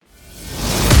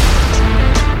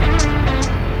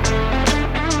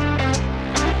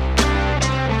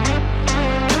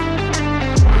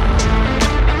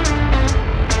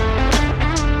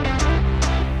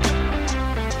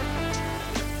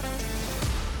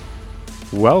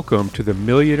Welcome to the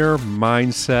Millionaire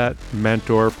Mindset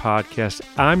Mentor Podcast.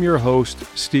 I'm your host,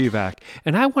 Steve Ack,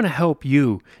 and I want to help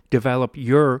you develop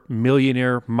your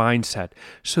millionaire mindset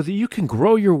so that you can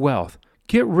grow your wealth,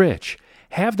 get rich,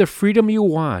 have the freedom you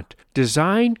want,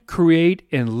 design, create,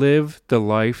 and live the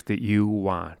life that you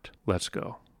want. Let's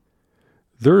go.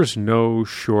 There's no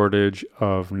shortage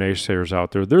of naysayers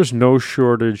out there. There's no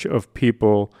shortage of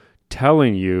people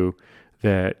telling you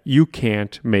that you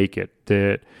can't make it,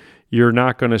 that you're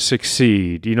not going to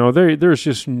succeed. There's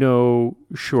just no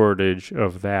shortage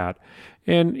of that.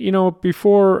 And,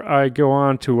 before I go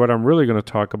on to what I'm really going to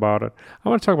talk about, I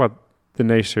want to talk about the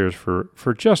naysayers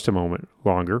for just a moment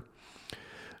longer.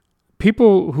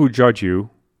 People who judge you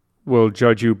will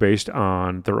judge you based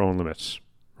on their own limits,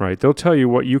 right? They'll tell you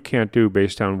what you can't do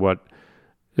based on what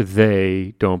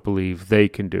they don't believe they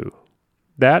can do.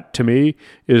 That, to me,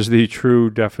 is the true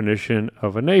definition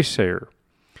of a naysayer.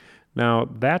 Now,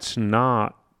 that's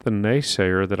not the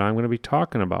naysayer that I'm going to be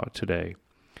talking about today.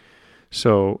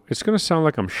 So it's going to sound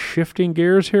like I'm shifting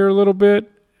gears here a little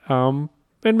bit, and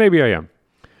maybe I am.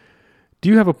 Do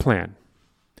you have a plan?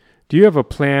 Do you have a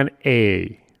plan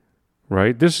A,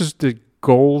 right? This is the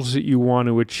goals that you want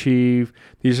to achieve.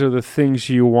 These are the things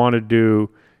you want to do.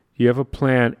 Do you have a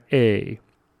plan A?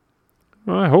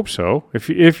 Well, I hope so. If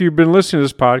you've been listening to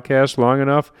this podcast long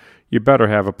enough, you better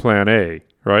have a plan A.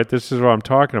 Right? This is what I'm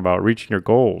talking about, reaching your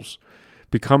goals,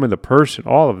 becoming the person,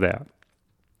 all of that.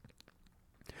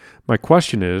 My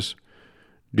question is,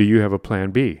 do you have a plan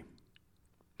B?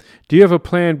 Do you have a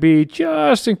plan B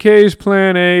just in case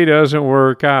plan A doesn't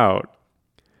work out?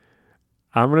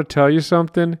 I'm going to tell you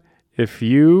something. If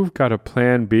you've got a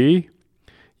plan B,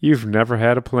 you've never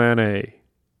had a plan A.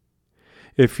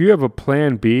 If you have a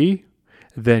plan B,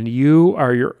 then you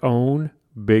are your own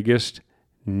biggest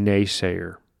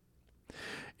naysayer.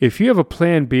 If you have a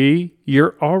plan B,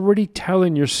 you're already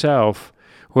telling yourself,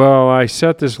 well, I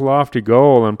set this lofty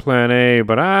goal on plan A,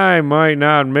 but I might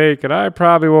not make it. I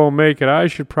probably won't make it. I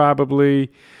should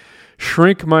probably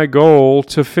shrink my goal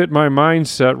to fit my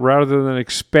mindset rather than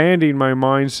expanding my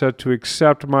mindset to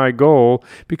accept my goal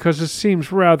because it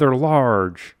seems rather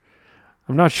large.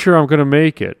 I'm not sure I'm going to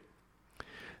make it.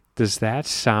 Does that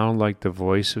sound like the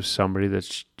voice of somebody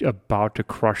that's about to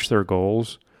crush their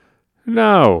goals?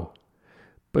 No.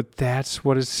 But that's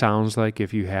what it sounds like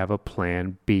if you have a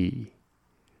plan B.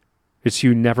 It's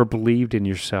you never believed in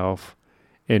yourself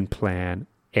in plan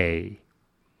A.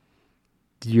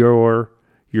 You're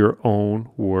your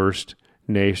own worst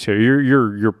naysayer.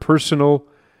 You're your personal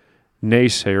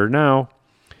naysayer. Now,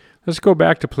 let's go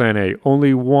back to plan A.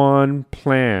 Only one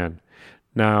plan.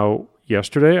 Now,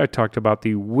 yesterday I talked about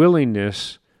the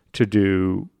willingness to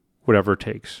do whatever it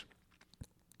takes.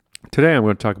 Today I'm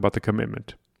going to talk about the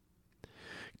commitment.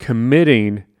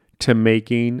 Committing to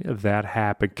making that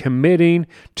happen, committing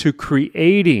to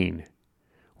creating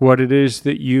what it is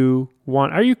that you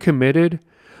want. Are you committed,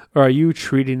 or are you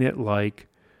treating it like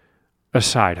a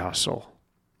side hustle?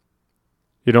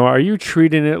 Are you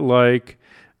treating it like,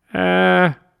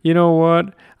 you know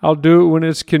what, I'll do it when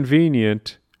it's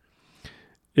convenient.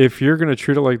 If you're going to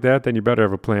treat it like that, then you better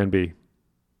have a plan B,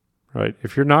 right?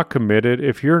 If you're not committed,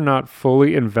 if you're not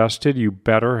fully invested, you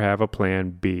better have a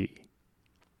plan B.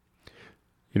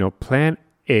 Plan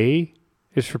A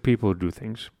is for people who do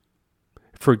things,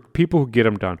 for people who get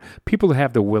them done, people who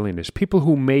have the willingness, people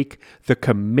who make the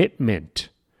commitment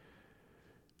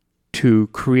to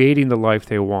creating the life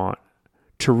they want,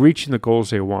 to reaching the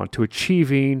goals they want, to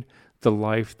achieving the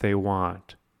life they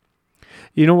want.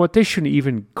 You know what? They shouldn't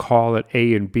even call it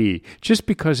A and B. Just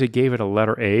because they gave it a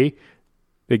letter A,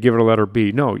 they give it a letter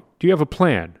B. No, do you have a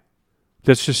plan?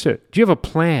 That's just it. Do you have a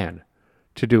plan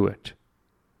to do it?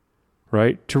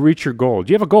 Right? To reach your goal.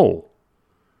 Do you have a goal?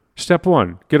 Step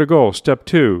 1, get a goal. Step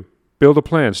 2, build a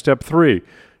plan. Step 3,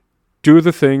 do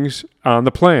the things on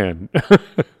the plan.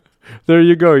 There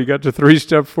you go. You got the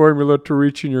 3-step formula to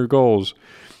reaching your goals.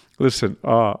 Listen,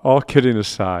 all kidding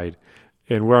aside,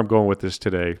 and where I'm going with this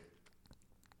today,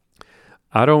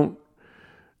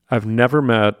 I've never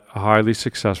met a highly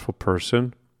successful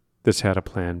person that's had a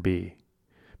plan B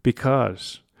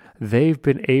because they've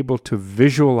been able to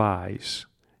visualize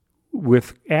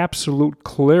with absolute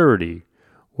clarity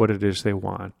what it is they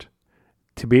want,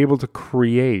 to be able to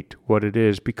create what it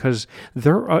is, because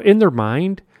they're in their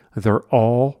mind, they're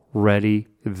already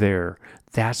there.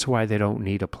 That's why they don't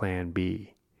need a plan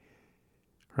B,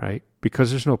 right?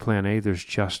 Because there's no plan A, there's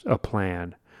just a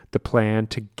plan, the plan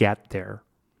to get there.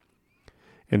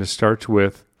 And it starts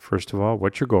with, first of all,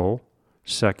 what's your goal?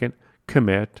 Second,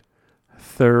 commit.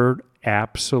 Third,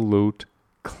 absolute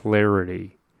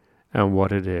clarity on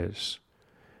what it is.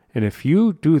 And if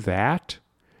you do that,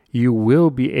 you will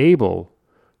be able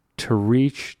to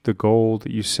reach the goal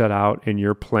that you set out in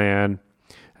your plan.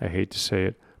 I hate to say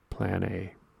it, plan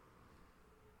A.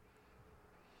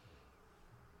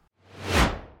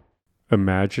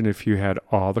 Imagine if you had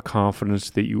all the confidence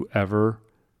that you ever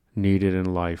needed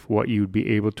in life, what you'd be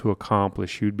able to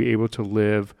accomplish. You'd be able to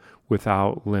live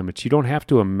without limits. You don't have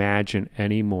to imagine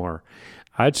anymore.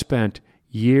 I'd spent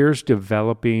years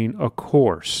developing a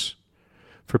course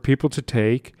for people to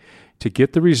take to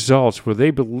get the results where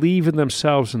they believe in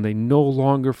themselves and they no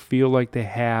longer feel like they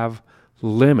have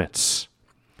limits.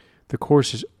 The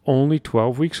course is only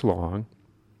 12 weeks long.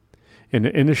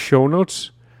 In the show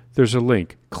notes, there's a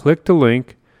link. Click the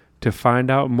link to find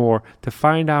out more, to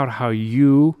find out how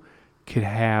you could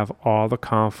have all the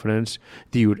confidence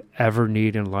that you would ever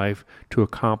need in life to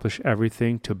accomplish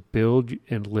everything, to build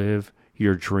and live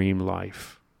your dream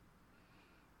life.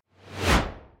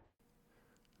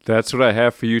 That's what I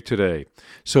have for you today.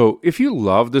 So if you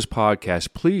love this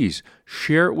podcast, please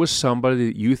share it with somebody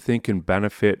that you think can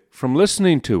benefit from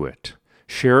listening to it.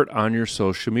 Share it on your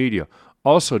social media.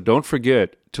 Also, don't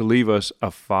forget to leave us a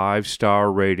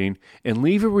 5-star rating and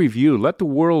leave a review. Let the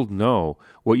world know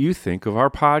what you think of our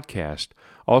podcast.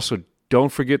 Also,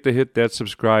 don't forget to hit that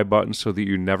subscribe button so that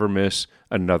you never miss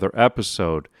another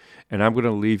episode. And I'm going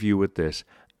to leave you with this.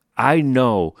 I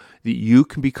know that you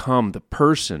can become the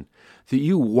person that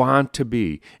you want to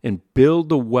be and build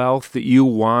the wealth that you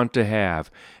want to have.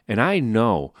 And I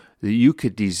know that you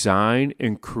could design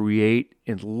and create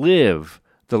and live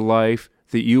the life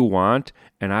that you want,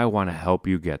 and I want to help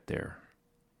you get there.